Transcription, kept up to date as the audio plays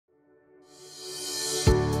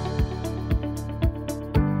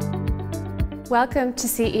Welcome to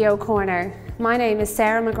CEO Corner. My name is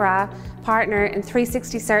Sarah McGrath, partner in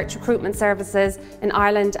 360 Search Recruitment Services in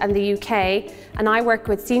Ireland and the UK, and I work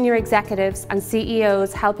with senior executives and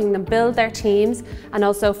CEOs helping them build their teams and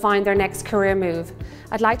also find their next career move.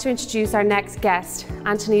 I'd like to introduce our next guest,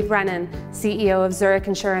 Anthony Brennan, CEO of Zurich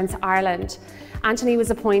Insurance Ireland. Anthony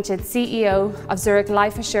was appointed CEO of Zurich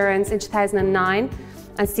Life Assurance in 2009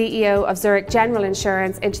 and CEO of Zurich General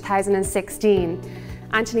Insurance in 2016.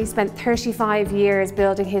 Anthony spent 35 years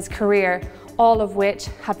building his career, all of which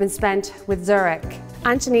have been spent with Zurich.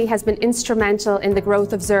 Anthony has been instrumental in the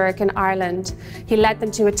growth of Zurich in Ireland. He led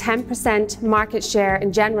them to a 10% market share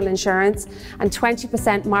in general insurance and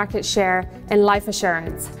 20% market share in life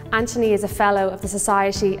assurance. Anthony is a fellow of the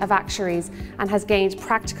Society of Actuaries and has gained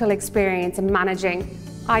practical experience in managing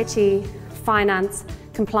IT, finance,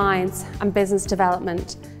 compliance and business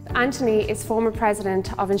development. Anthony is former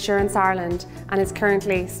president of Insurance Ireland and is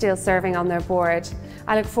currently still serving on their board.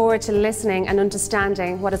 I look forward to listening and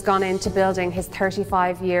understanding what has gone into building his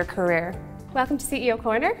 35-year career. Welcome to CEO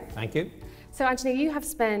Corner. Thank you. So Anthony, you have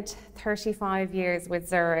spent 35 years with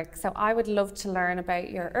Zurich, so I would love to learn about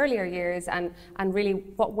your earlier years and really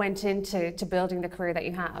what went into building the career that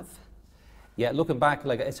you have. Yeah, looking back,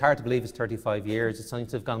 it's hard to believe it's 35 years. It's something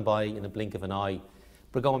that's gone by in a blink of an eye.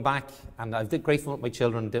 But going back, and I've did great fun with my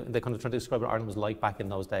children, they're kind of trying to describe what Ireland was like back in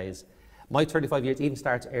those days. My 35 years even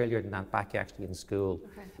starts earlier than that, back actually in school.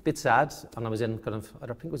 Okay. A bit sad, and I was in I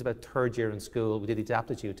think it was about third year in school, we did these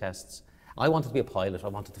aptitude tests. I wanted to be a pilot, I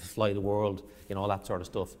wanted to fly the world, all that sort of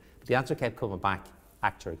stuff. But the answer kept coming back,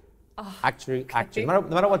 actuary. Oh, actuary. No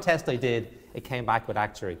matter what test I did, it came back with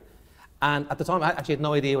actuary. And at the time, I actually had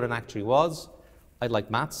no idea what an actuary was. I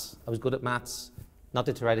liked maths, I was good at maths. Not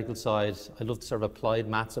the theoretical side. I loved sort of applied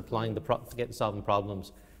maths, applying solving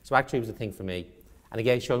problems. So actually it was a thing for me. And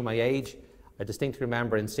again, showing my age, I distinctly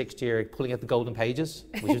remember in sixth year pulling out the golden pages,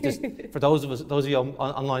 which is just, for those of you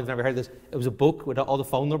online who've never heard this, it was a book with all the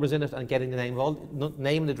phone numbers in it and getting the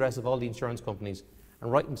name and address of all the insurance companies and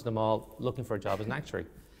writing to them all, looking for a job as an actuary.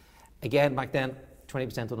 Again, back then,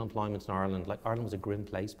 20% unemployment in Ireland. Ireland was a grim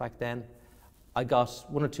place back then. I got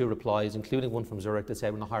one or two replies, including one from Zurich that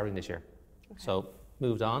said we're not hiring this year. Okay. So,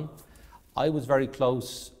 moved on. I was very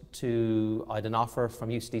close to, I had an offer from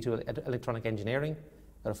UCD to electronic engineering,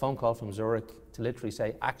 got a phone call from Zurich to literally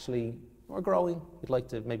say, actually, we're growing, we'd like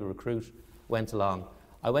to maybe recruit, went along.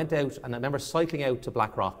 I went out and I remember cycling out to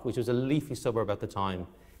Blackrock, which was a leafy suburb at the time,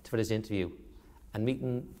 for this interview and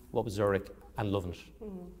meeting what was Zurich and loving it.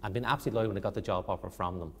 I'd been absolutely delighted when I got the job offer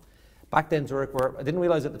from them. Back then Zurich I didn't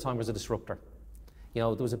realise at the time was a disruptor. There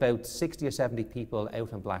was about 60 or 70 people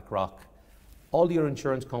out in Blackrock. All your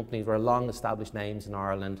insurance companies were long established names in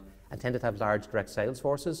Ireland and tended to have large direct sales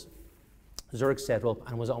forces. Zurich set up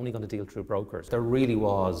and was only going to deal through brokers. There really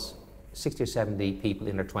was 60 or 70 people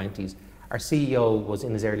in their 20s. Our CEO was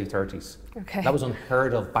in his early 30s. Okay. That was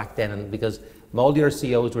unheard of back then, and because all the other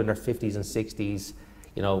CEOs were in their 50s and 60s,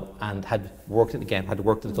 and had worked at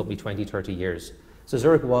the company 20, 30 years. So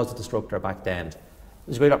Zurich was a disruptor back then. It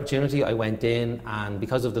was a great opportunity. I went in, and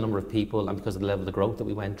because of the number of people and because of the level of the growth that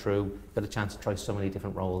we went through, got a chance to try so many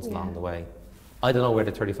different roles along the way. I don't know where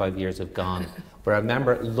the 35 years have gone, but I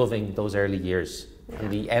remember loving those early years, and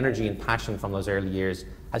the energy and passion from those early years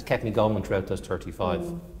has kept me going throughout those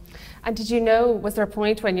 35. And did was there a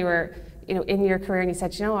point when you were, in your career and you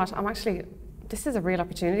said, you know what, this is a real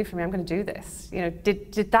opportunity for me, I'm going to do this.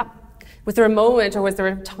 Was there a moment or was there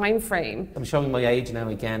a time frame? I'm showing my age now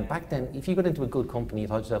again. Back then, if you got into a good company, you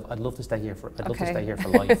thought to yourself, I'd love to stay here for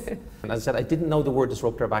life. And as I said, I didn't know the word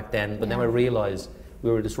disruptor back then, but then I realised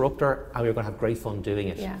we were a disruptor and we were going to have great fun doing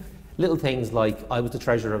it. Yeah. Little things like I was the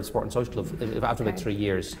treasurer of the Sport and Social Club after about 3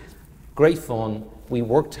 years. Great fun. We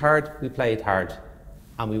worked hard, we played hard,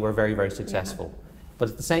 and we were very, very successful. Yeah. But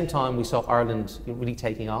at the same time, we saw Ireland really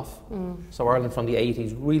taking off. So Ireland from the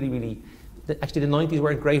 80s really. Actually, the 90s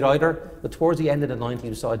weren't great either, but towards the end of the 90s,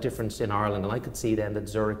 we saw a difference in Ireland, and I could see then that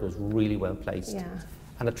Zurich was really well placed. Yeah.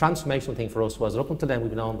 And the transformational thing for us was that up until then, we've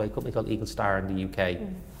been owned by a company called Eagle Star in the UK,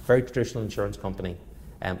 very traditional insurance company.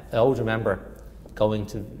 I always remember going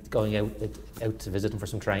out to visit them for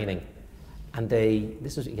some training, and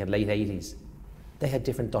this was again late 80s. They had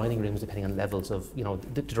different dining rooms depending on levels of,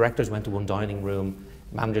 the directors went to one dining room,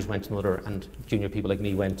 managers went to another, and junior people like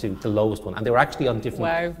me went to the lowest one. And they were actually on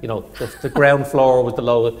different, the ground floor was the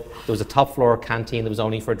lowest, there was a top floor canteen that was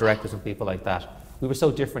only for directors and people like that. We were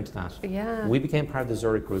so different to that. Yeah. We became part of the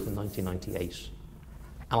Zurich Group in 1998.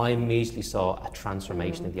 And I immediately saw a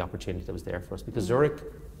transformation in the opportunity that was there for us, because Zurich,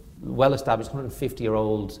 well-established,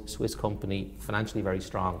 150-year-old Swiss company, financially very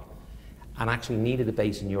strong, and actually needed a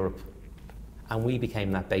base in Europe. and we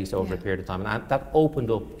became that base over a period of time, and that opened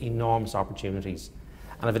up enormous opportunities.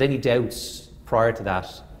 And if I had any doubts prior to that,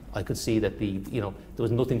 I could see that there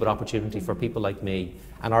was nothing but opportunity for people like me,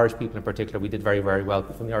 and Irish people in particular. We did very, very well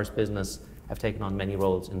from the Irish business. I've taken on many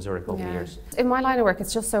roles in Zurich over the years. In my line of work,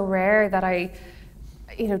 it's just so rare that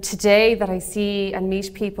today that I see and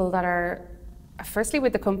meet people that are firstly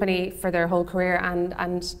with the company for their whole career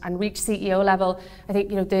and reach CEO level. I think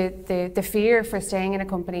the fear for staying in a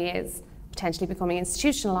company is potentially becoming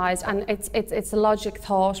institutionalized, and it's a logic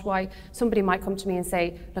thought why somebody might come to me and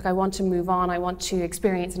say, look, I want to move on, I want to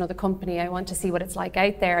experience another company, I want to see what it's like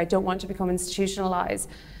out there, I don't want to become institutionalized.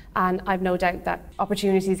 And I've no doubt that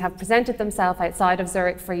opportunities have presented themselves outside of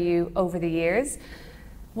Zurich for you over the years.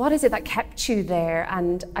 What is it that kept you there?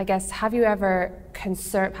 And I guess, have you ever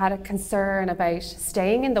had a concern about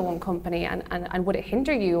staying in the one company, and would it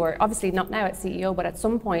hinder you? Or obviously not now at CEO, but at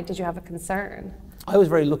some point, did you have a concern? I was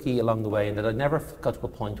very lucky along the way in that I never got to a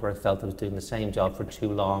point where I felt I was doing the same job for too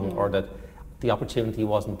long, or that the opportunity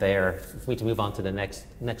wasn't there for me to move on to the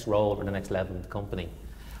next role or the next level in the company.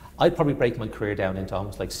 I'd probably break my career down into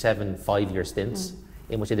almost like 7 5-year stints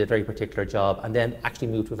in which I did a very particular job, and then actually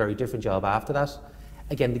moved to a very different job after that.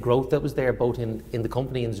 Again, the growth that was there both in the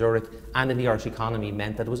company in Zurich and in the Irish economy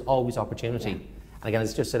meant that there was always opportunity. And again,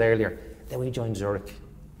 as I just said earlier, then when you joined Zurich,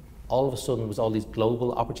 all of a sudden there was all these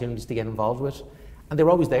global opportunities to get involved with, and they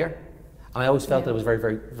were always there. And I always felt that I was very,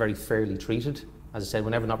 very, very fairly treated. As I said,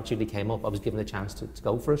 whenever an opportunity came up, I was given a chance to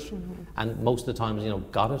go for it, and most of the times,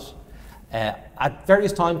 got it. At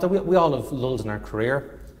various times, we all have lulls in our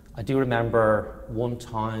career. I do remember one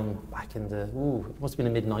time back in it must have been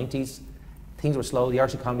the mid-90s, things were slow, the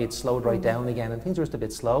Irish economy had slowed right down again, and things were just a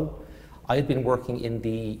bit slow. I had been working in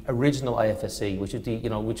the original IFSC, which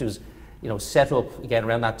was set up again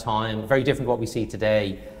around that time, very different to what we see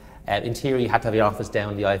today. In theory, you had to have your office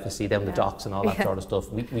down the IFSC, down the docks and all that sort of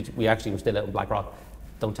stuff. We actually were still out in Blackrock.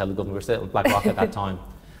 Don't tell the government, we were still out in Blackrock at that time.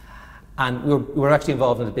 And we were actually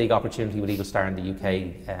involved in a big opportunity with Eagle Star in the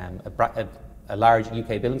UK. A large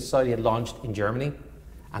UK building society had launched in Germany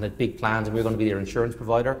and had big plans, and we were going to be their insurance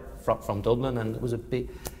provider from Dublin, and it was a big,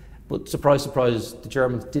 but surprise, surprise, the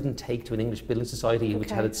Germans didn't take to an English building society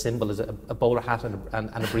which had its symbol as a bowler hat and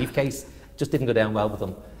a briefcase. Just didn't go down well with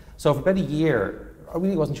them. So for about a year, I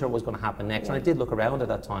really wasn't sure what was going to happen next, and I did look around at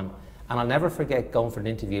that time, and I'll never forget going for an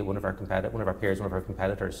interview with one of our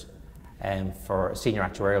competitors for a senior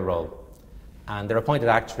actuarial role. And their appointed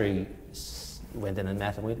actuary went in and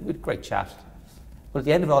met him. We had a great chat. But at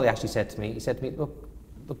the end of it all, he actually said to me, look,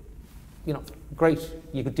 great,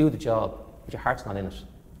 you could do the job, but your heart's not in it.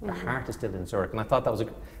 Your heart is still in Zurich. And I thought that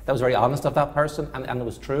was very honest of that person, and it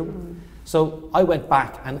was true. So I went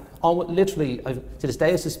back, and literally, to this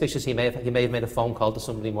day, I'm suspicious he may have made a phone call to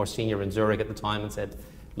somebody more senior in Zurich at the time and said,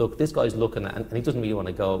 look, this guy's looking at, and he doesn't really want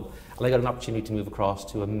to go. And I got an opportunity to move across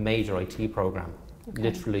to a major IT program.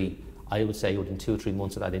 Literally, I would say within 2 or 3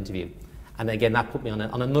 months of that interview. And again, that put me on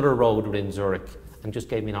another road within Zurich, and just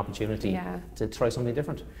gave me an opportunity to try something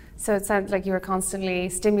different. So it sounds like you were constantly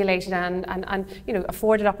stimulated and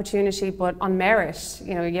afforded opportunity, but on merit.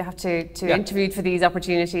 You have to interview for these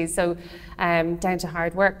opportunities, so down to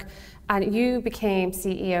hard work. And you became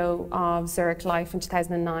CEO of Zurich Life in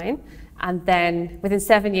 2009, and then within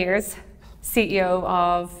 7 years, CEO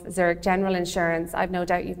of Zurich General Insurance. I've no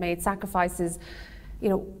doubt you've made sacrifices.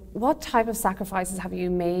 What type of sacrifices have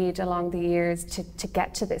you made along the years to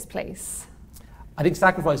get to this place? I think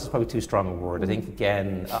sacrifice is probably too strong a word. I think,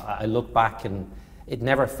 again, I look back and it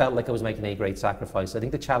never felt like I was making a great sacrifice. I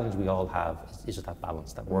think the challenge we all have is just that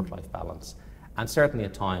balance, that work-life balance. And certainly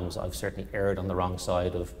at times, I've certainly erred on the wrong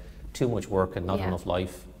side of too much work and not enough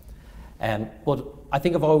life. But I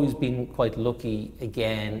think I've always been quite lucky,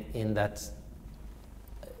 again, in that,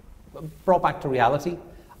 brought back to reality.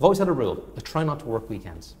 I've always had a rule: I try not to work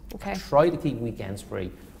weekends. I try to keep weekends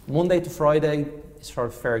free. Monday to Friday is sort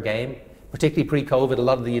of fair game. Particularly pre-COVID, a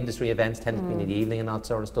lot of the industry events tend to be in the evening and that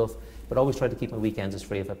sort of stuff, but always try to keep my weekends as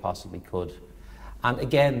free if I possibly could. And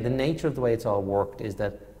again, the nature of the way it's all worked is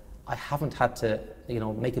that I haven't had to,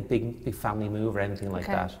 make a big family move or anything like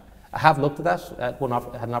that. I have looked at that.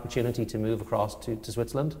 Had an opportunity to move across to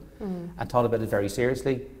Switzerland and thought about it very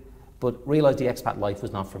seriously, but realised the expat life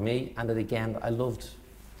was not for me, and that again, I loved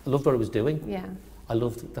what I was doing. Yeah. I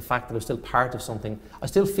loved the fact that I was still part of something. I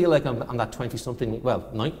still feel like I'm that 20-something,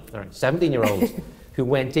 17-year-old who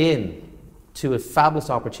went in to a fabulous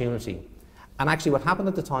opportunity. And actually what happened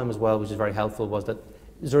at the time as well, which is very helpful, was that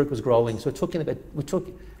Zurich was growing. So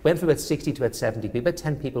went from about 60 to about 70 people, about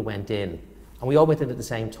 10 people went in. And we all went in at the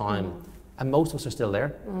same time. And most of us are still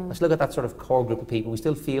there. I still got that sort of core group of people. We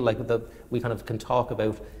still feel like we kind of can talk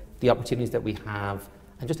about the opportunities that we have,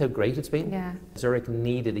 and just how great it's been. Yeah. Zurich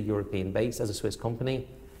needed a European base as a Swiss company.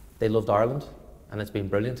 They loved Ireland, and it's been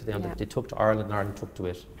brilliant. They took to Ireland, and Ireland took to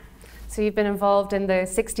it. So you've been involved in the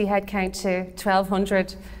 60 headcount to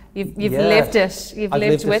 1,200. You've lived it. You've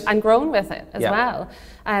lived with and grown with it as well.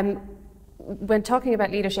 When talking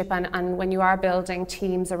about leadership and when you are building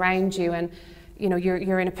teams around you, and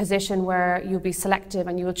you're in a position where you'll be selective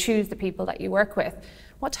and you will choose the people that you work with,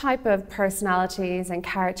 what type of personalities and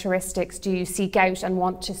characteristics do you seek out and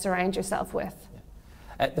want to surround yourself with?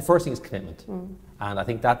 The first thing is commitment, and I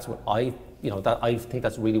think that's what I think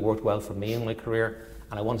that's really worked well for me in my career,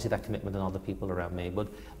 and I want to see that commitment in all the people around me. But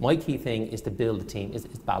my key thing is to build a team is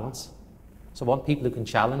balance. So I want people who can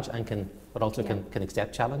challenge and but also can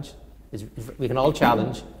accept challenge. We can all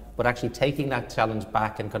challenge, but actually taking that challenge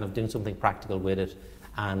back and kind of doing something practical with it,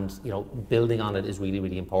 and building on it is really,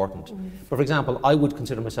 really important. But for example, I would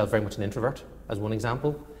consider myself very much an introvert, as one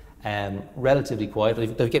example. Relatively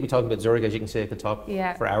quiet. They get me talking about Zurich, as you can see, I could talk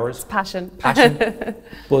for hours. It's passion.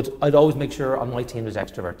 But I'd always make sure on my team there's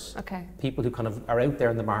extroverts. Okay. People who kind of are out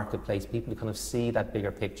there in the marketplace, people who kind of see that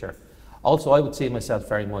bigger picture. Also, I would see myself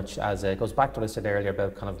very much as, it goes back to what I said earlier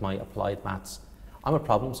about kind of my applied maths. I'm a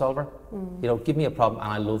problem solver. Give me a problem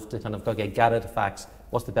and I love to kind of gather the facts.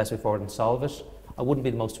 What's the best way forward and solve it? I wouldn't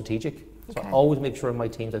be the most strategic. So I always make sure in my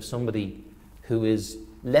teams I have somebody who is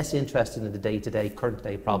less interested in the day-to-day,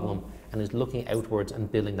 current-day problem and is looking outwards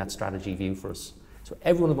and building that strategy view for us. So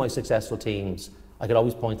every one of my successful teams, I could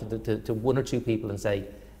always point to one or two people and say,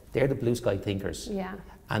 they're the blue sky thinkers. Yeah.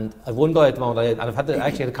 And I've one guy at the moment, and I've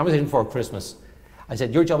actually had a conversation before Christmas. I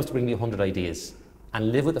said, your job is to bring me 100 ideas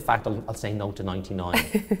and live with the fact I'll say no to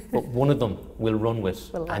 99. But one of them we'll run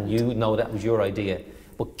with, and you know that was your idea.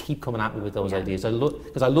 But keep coming at me with those ideas.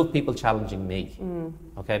 Because I love people challenging me.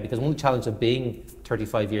 Okay, because one of the challenges of being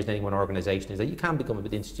 35 years in any one organisation is that you can become a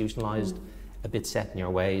bit institutionalised, a bit set in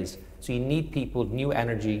your ways. So you need people, new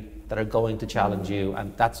energy, that are going to challenge you,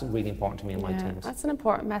 and that's really important to me in my teams. That's an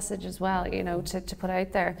important message as well, to put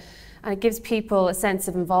out there. And it gives people a sense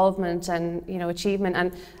of involvement and achievement.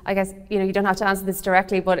 And I guess you don't have to answer this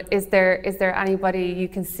directly, but is there anybody you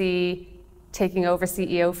can see taking over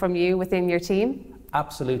CEO from you within your team?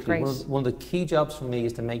 Absolutely. One of the key jobs for me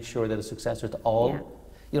is to make sure that a successor to all,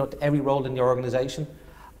 to every role in the organisation.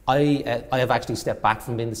 I have actually stepped back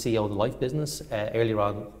from being the CEO of the life business earlier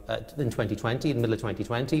on in 2020, in the middle of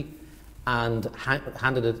 2020, and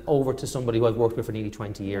handed it over to somebody who I've worked with for nearly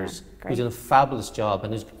 20 years, who's done a fabulous job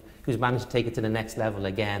and who's managed to take it to the next level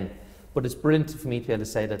again. But it's brilliant for me to be able to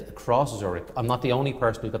say that across Zurich, I'm not the only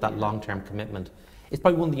person who's got that long-term commitment. It's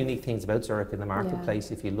probably one of the unique things about Zurich in the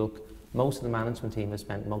marketplace. If you look, most of the management team has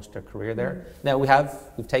spent most of their career there. Now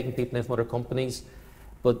we've taken people in from other companies,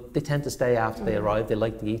 but they tend to stay after they arrive. They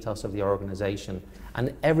like the ethos of the organisation.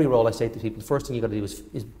 And every role I say to people, the first thing you've got to do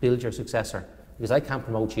is build your successor, because I can't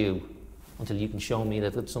promote you until you can show me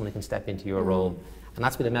that somebody can step into your role. And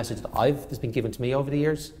that's been a message that's been given to me over the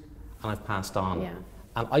years, and I've passed on.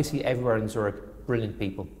 And I see everywhere in Zurich brilliant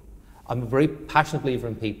people. I'm a very passionate believer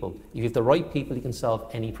in people. If you have the right people, you can solve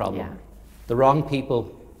any problem. The wrong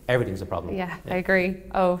people, everything's a problem. I agree.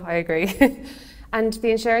 I agree. And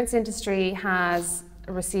the insurance industry has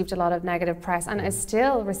received a lot of negative press and is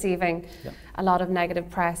still receiving a lot of negative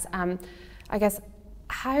press. I guess,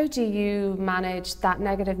 how do you manage that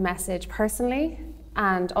negative message personally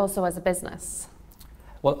and also as a business?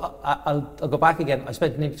 Well, I'll go back again. I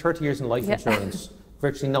spent nearly 30 years in life insurance,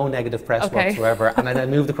 virtually no negative press whatsoever, and then I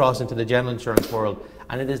moved across into the general insurance world,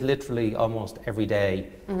 and it is literally almost every day.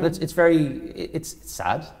 And it's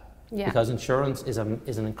sad, because insurance is an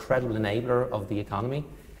incredible enabler of the economy.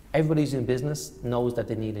 Everybody who's in business knows that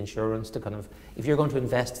they need insurance to kind of, if you're going to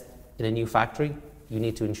invest in a new factory, you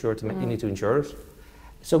need to insure you need to insure it.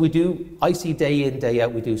 So I see day in, day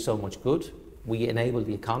out, we do so much good. We enable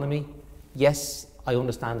the economy. Yes, I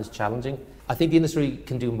understand it's challenging. I think the industry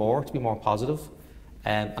can do more to be more positive.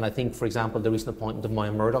 And I think, for example, the recent appointment of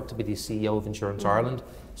Maya Murdoch to be the CEO of Insurance Ireland,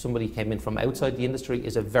 somebody who came in from outside the industry,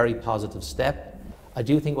 is a very positive step. I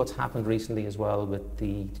do think what's happened recently as well with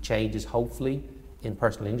the changes, hopefully, in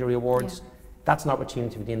personal injury awards, that's an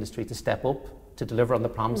opportunity for the industry to step up, to deliver on the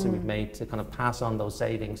promise that we've made, to kind of pass on those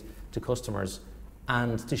savings to customers,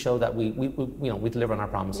 and to show that we deliver on our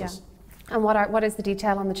promises. And what is the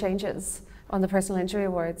detail on the changes on the personal injury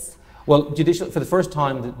awards? Well, for the first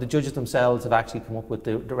time, the judges themselves have actually come up with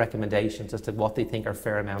the recommendations as to what they think are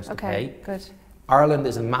fair amounts to pay. Good. Ireland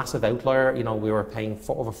is a massive outlier. We were paying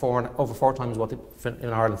over four times what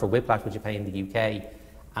in Ireland for whiplash, which you pay in the UK.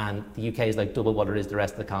 And the UK is like double what it is the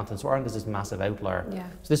rest of the continent. So Ireland is this massive outlier.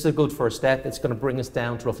 So this is a good first step. It's going to bring us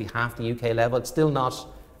down to roughly half the UK level. It's still not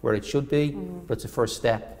where it should be, but it's a first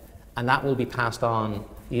step. And that will be passed on.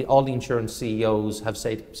 All the insurance CEOs have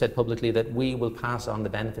said publicly that we will pass on the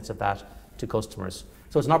benefits of that to customers.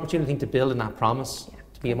 So it's an opportunity to build on that promise,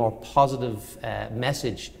 to be a more positive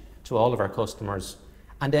message to all of our customers.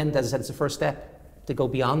 And then, as I said, it's a first step to go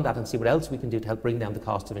beyond that and see what else we can do to help bring down the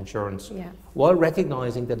cost of insurance, while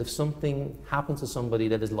recognising that if something happens to somebody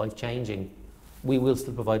that is life-changing, we will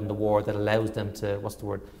still provide them the award that allows them to,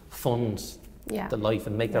 fund the life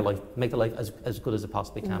and make the life as good as it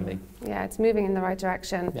possibly can be. Yeah, it's moving in the right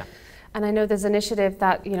direction. Yeah. And I know there's an initiative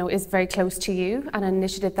that is very close to you, and an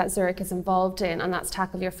initiative that Zurich is involved in, and that's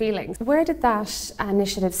Tackle Your Feelings. Where did that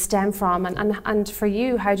initiative stem from, and for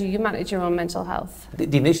you, how do you manage your own mental health?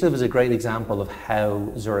 The initiative is a great example of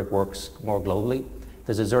how Zurich works more globally.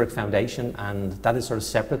 There's a Zurich Foundation, and that is sort of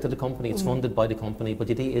separate to the company. It's funded by the company, but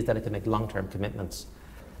the idea is that it can make long-term commitments.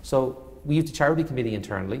 So we used a charity committee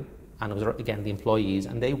internally, and it was again the employees,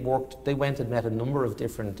 and they went and met a number of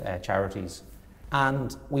different charities.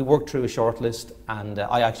 And we worked through a shortlist, and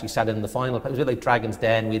I actually sat in the final. It was a bit like Dragon's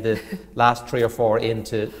Den. We had the last 3 or 4 in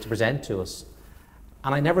to present to us.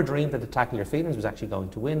 And I never dreamed that the Tackle Your Feelings was actually going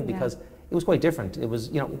to win, because it was quite different. It was,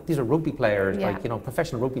 these are rugby players,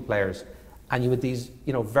 professional rugby players, and you had these,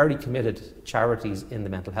 very committed charities in the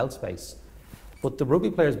mental health space. But the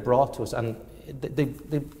rugby players brought to us, and they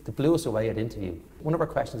blew us away at interview. One of our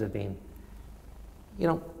questions had been,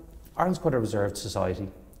 Ireland's quite a reserved society.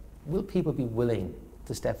 Will people be willing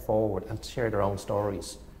to step forward and share their own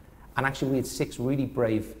stories? And actually we had 6 really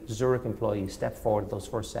brave Zurich employees step forward at those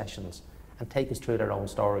first sessions and take us through their own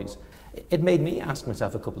stories. It made me ask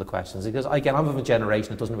myself a couple of questions, because again, I'm of a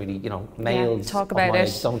generation that doesn't really, males talk about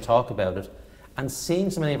it. Don't talk about it. And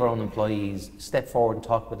seeing so many of our own employees step forward and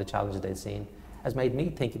talk about the challenges they've seen has made me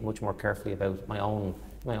think much more carefully about my own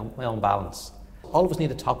balance. All of us need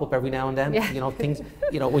to top up every now and then. Things,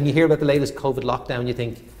 when you hear about the latest COVID lockdown, you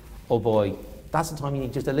think, oh boy, that's the time you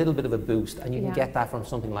need just a little bit of a boost, and you can get that from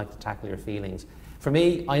something like the Tackle Your Feelings. For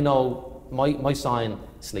me, I know my sign,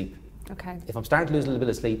 sleep. Okay. If I'm starting to lose a little bit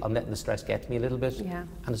of sleep, I'm letting the stress get to me a little bit. And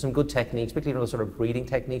there's some good techniques, particularly sort of breathing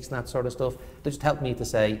techniques and that sort of stuff, that just help me to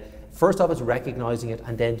say, first off, it's recognising it,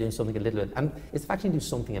 and then doing something a little bit. And it's actually do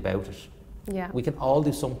something about it. We can all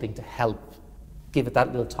do something to help give it that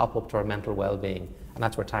little top up to our mental well-being, and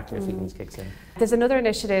that's where Tackle Your Feelings kicks in. There's another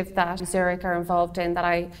initiative that Zurich are involved in that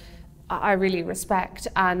I really respect,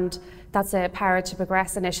 and that's a Power to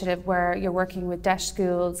Progress initiative, where you're working with deaf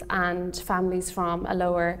schools and families from a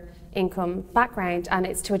lower income background, and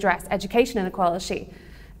it's to address education inequality.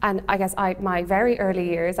 And I guess my very early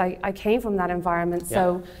years, I came from that environment,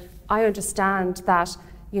 so I understand that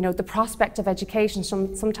the prospect of education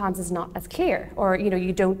sometimes is not as clear, or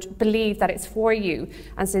you don't believe that it's for you.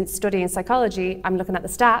 And since studying psychology, I'm looking at the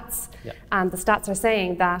stats, and the stats are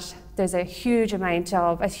saying that there's a huge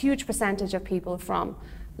percentage of people from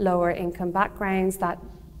lower income backgrounds that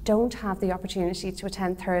don't have the opportunity to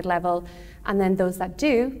attend 3rd level, and then those that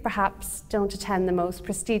do perhaps don't attend the most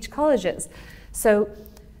prestige colleges. So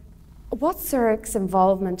what's Zurich's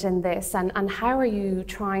involvement in this, and how are you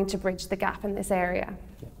trying to bridge the gap in this area?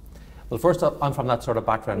 Well, first up, I'm from that sort of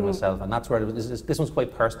background myself, and that's where this one's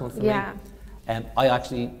quite personal for me. I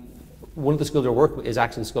actually, one of the schools I work with is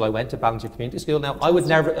actually the school I went to, Ballinger Community School. Now, I would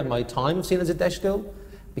never in my time have seen it as a deaf school,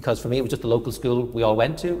 because for me it was just a local school we all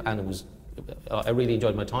went to, and I really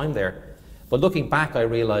enjoyed my time there. But looking back, I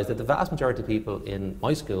realised that the vast majority of people in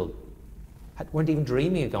my school weren't even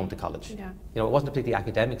dreaming of going to college. It wasn't a particularly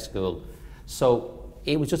academic school. So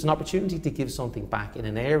it was just an opportunity to give something back in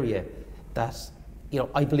an area that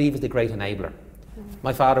I believe is the great enabler.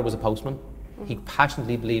 My father was a postman. He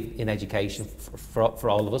passionately believed in education for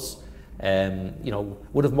all of us.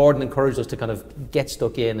 Would have more than encouraged us to kind of get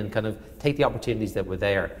stuck in and kind of take the opportunities that were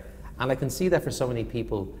there. And I can see that for so many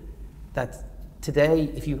people, that today,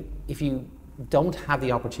 if you don't have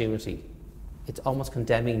the opportunity, it's almost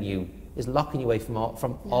condemning you, is locking you away from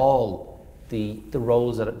all the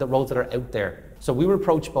roles that are out there. So we were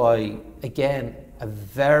approached by, again, a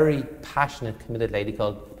very passionate, committed lady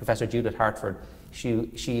called Professor Judith Hartford.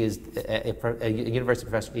 She is a university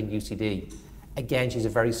professor in UCD. Again, she's a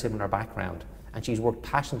very similar background, and she's worked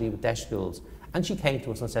passionately with deaf schools. And she came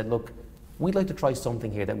to us and said, look, we'd like to try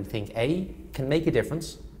something here that we think, A, can make a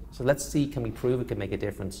difference. So let's see, can we prove it can make a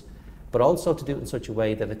difference? But also to do it in such a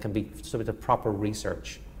way that it can be subject to proper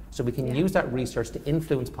research. So we can use that research to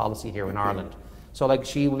influence policy here in Ireland. So like,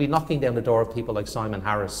 she will be knocking down the door of people like Simon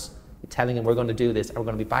Harris, telling them we're going to do this, and we're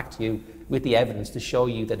going to be back to you with the evidence to show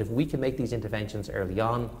you that if we can make these interventions early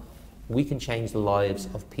on, we can change the lives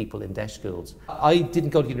of people in deaf schools. I didn't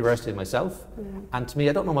go to university myself, and to me,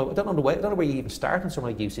 I don't know where you even start in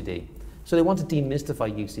something like UCD. So they want to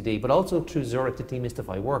demystify UCD, but also through Zurich to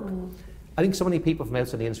demystify work. I think so many people from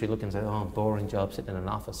outside the industry look and say, oh, boring job sitting in an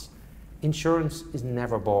office. Insurance is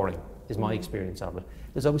never boring, is my experience of it.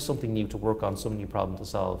 There's always something new to work on, some new problem to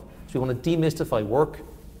solve. So we want to demystify work,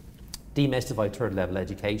 demystify third level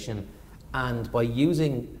education, and by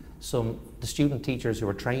using the student teachers who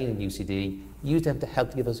are trained in UCD, use them to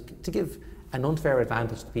help give an unfair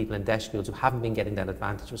advantage to people in deaf schools who haven't been getting that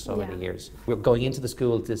advantage for so many years. We're going into the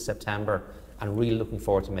school this September and really looking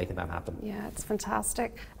forward to making that happen. Yeah, it's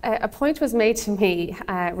fantastic. A point was made to me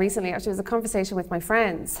recently, actually it was a conversation with my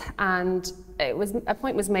friends, and a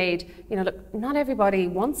point was made, you know, look, not everybody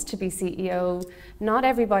wants to be CEO, not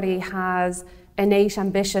everybody has innate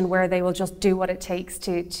ambition where they will just do what it takes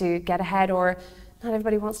to get ahead, or not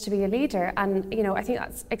everybody wants to be a leader, and you know, I think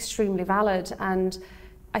that's extremely valid, and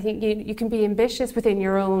I think you can be ambitious within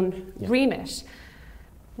your own remit.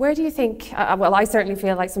 Where do you think, well, I certainly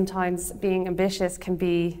feel like sometimes being ambitious can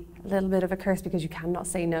be a little bit of a curse because you cannot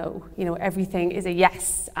say no. You know, everything is a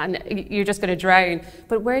yes and you're just going to drown.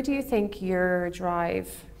 But where do you think your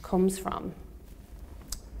drive comes from?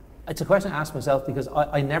 It's a question I ask myself because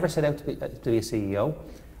I never set out to be a CEO.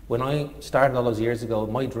 When I started all those years ago,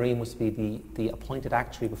 my dream was to be the appointed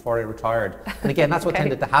actuary before I retired. And again, that's what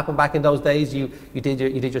tended to happen back in those days. You did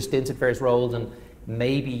your stints at various roles, and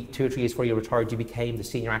maybe 2 or 3 years before you retired, you became the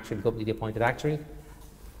senior actuary of the company, the appointed actuary.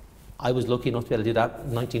 I was lucky enough to be able to do that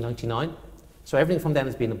in 1999. So everything from then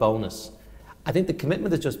has been a bonus. I think the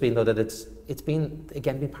commitment has just been, though, that it's been,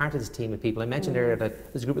 again, being part of this team of people. I mentioned earlier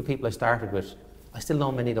that there's a group of people I started with. I still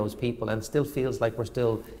know many of those people, and it still feels like we're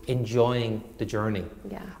still enjoying the journey.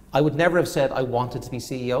 Yeah. I would never have said I wanted to be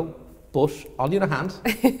CEO, but on the other hand,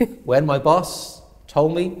 when my boss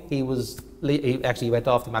told me he actually went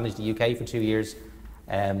off to manage the UK for 2 years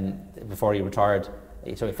before he retired,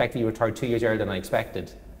 so effectively he retired 2 years earlier than I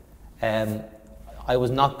expected. I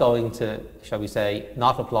was not going to, shall we say,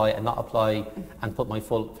 not apply and put my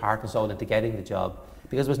full heart and soul into getting the job,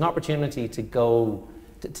 because there was an opportunity to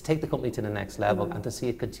take the company to the next level and to see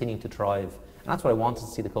it continue to thrive. And that's what I wanted to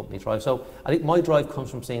see, the company thrive. So I think my drive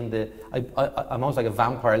comes from seeing I'm almost like a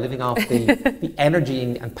vampire living off the energy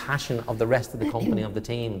and passion of the rest of the company, of the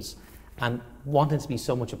teams, and wanting to be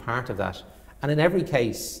so much a part of that. And in every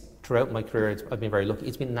case, throughout my career, I've been very lucky.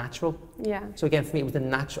 It's been natural. Yeah. So again, for me, it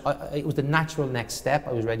was the natural next step.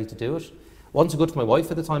 I was ready to do it. Wasn't so good for my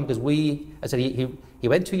wife at the time because he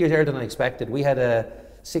went 2 years earlier than I expected. We had a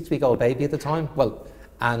 6-week-old baby at the time. Well,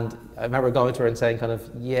 and I remember going to her and saying,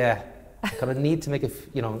 need to make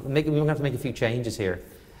we're going to have to make a few changes here.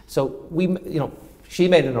 So she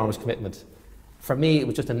made an enormous commitment. For me, it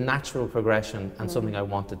was just a natural progression and something I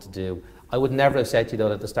wanted to do. I would never have said to you,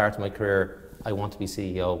 though, at the start of my career, I want to be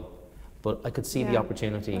CEO, but I could see the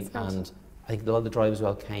opportunity, and I think a lot of the drive as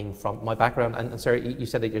well came from my background. And Sarah, you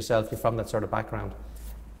said it yourself, you're from that sort of background.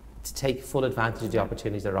 To take full advantage of the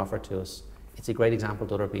opportunities that are offered to us. It's a great example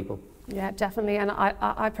to other people. Yeah, definitely, and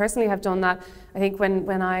I personally have done that. I think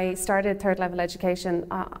when I started third level education,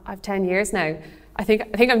 I've 10 years now. I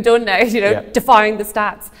think I'm done now, defying the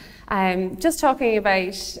stats. Just talking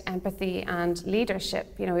about empathy and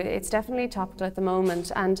leadership, it's definitely topical at the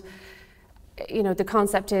moment, and the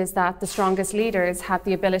concept is that the strongest leaders have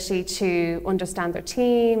the ability to understand their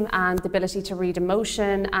team and the ability to read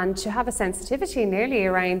emotion and to have a sensitivity nearly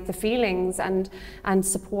around the feelings and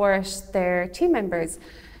support their team members.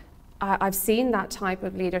 I've seen that type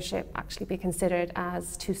of leadership actually be considered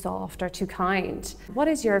as too soft or too kind. What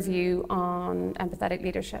is your view on empathetic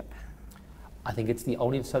leadership? I think it's the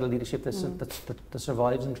only sort of leadership that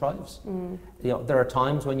survives and thrives. There are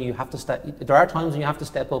times when you have to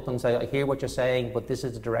step up and say, I hear what you're saying, but this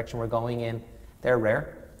is the direction we're going in. They're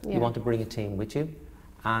rare. You want to bring a team with you,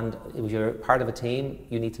 and if you're part of a team,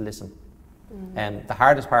 you need to listen. The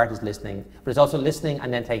hardest part is listening, but it's also listening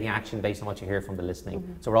and then taking action based on what you hear from the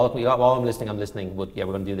listening. So while I'm listening, but we're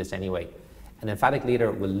going to do this anyway. An emphatic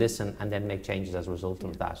leader will listen and then make changes as a result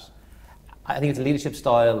of that. I think it's a leadership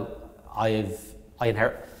style I've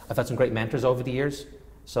had some great mentors over the years.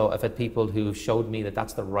 So I've had people who showed me that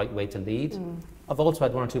that's the right way to lead. I've also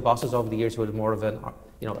had 1 or 2 bosses over the years who had more of a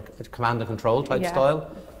command and control type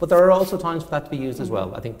style. But there are also times for that to be used as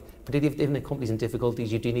well. I think particularly if in companies in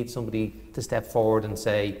difficulties, you do need somebody to step forward and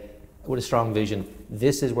say, with a strong vision,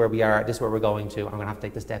 this is where we are, this is where we're going to, and I'm going to have to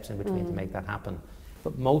take the steps in between to make that happen.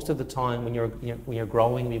 But most of the time, when you're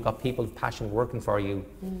growing, when you've got people with passion working for you,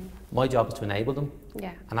 my job is to enable them,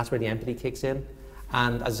 and that's where the empathy kicks in.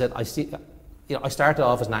 And as I said, I started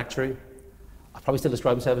off as an actuary. I probably still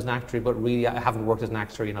describe myself as an actuary, but really I haven't worked as an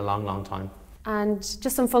actuary in a long, long time. And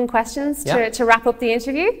just some fun questions Yeah. to wrap up the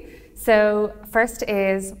interview. So first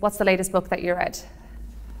is, what's the latest book that you read?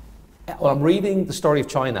 Well, I'm reading The Story of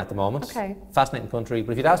China at the moment. Okay. Fascinating country.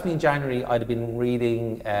 But if you'd asked me in January, I'd have been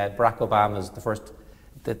reading Barack Obama's, the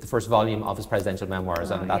first volume of his presidential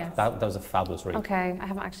memoirs, and that was a fabulous read. Okay, I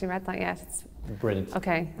haven't actually read that yet. It's Brilliant.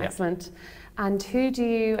 okay, Yeah. excellent. And who do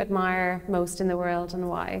you admire most in the world and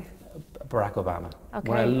why? Barack Obama. Okay.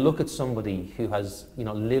 When I look at somebody who has,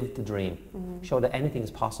 lived the dream, showed that anything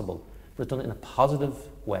is possible, but has done it in a positive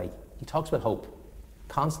way. He talks about hope,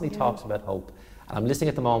 constantly talks about hope. And I'm listening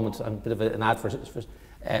at the moment, I'm a bit of an ad for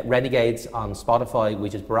Renegades on Spotify,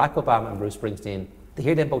 which is Barack Obama and Bruce Springsteen. To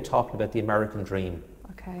hear them both talking about the American dream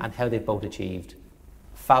and how they've both achieved.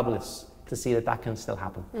 Fabulous to see that can still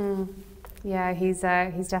happen. Yeah, he's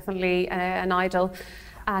definitely an idol.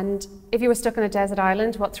 And if you were stuck on a desert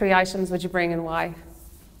island, what 3 items would you bring and why?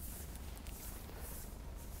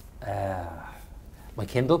 My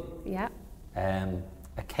Kindle. Yeah.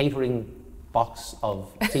 A catering box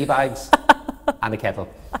of tea bags and a kettle.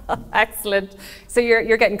 Excellent. So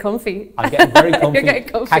you're getting comfy. I'm getting very comfy, You're getting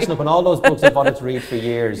comfy. catching up on all those books I've wanted to read for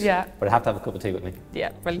years. Yeah. But I have to have a cup of tea with me.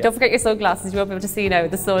 Yeah, well, don't forget your sunglasses. You won't be able to see now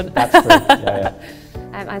the sun. That's true. Yeah.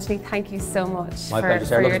 Anthony, thank you so much My for pleasure,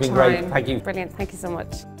 Sarah. your It's been time. great. Thank you. Brilliant. Thank you so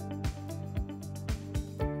much.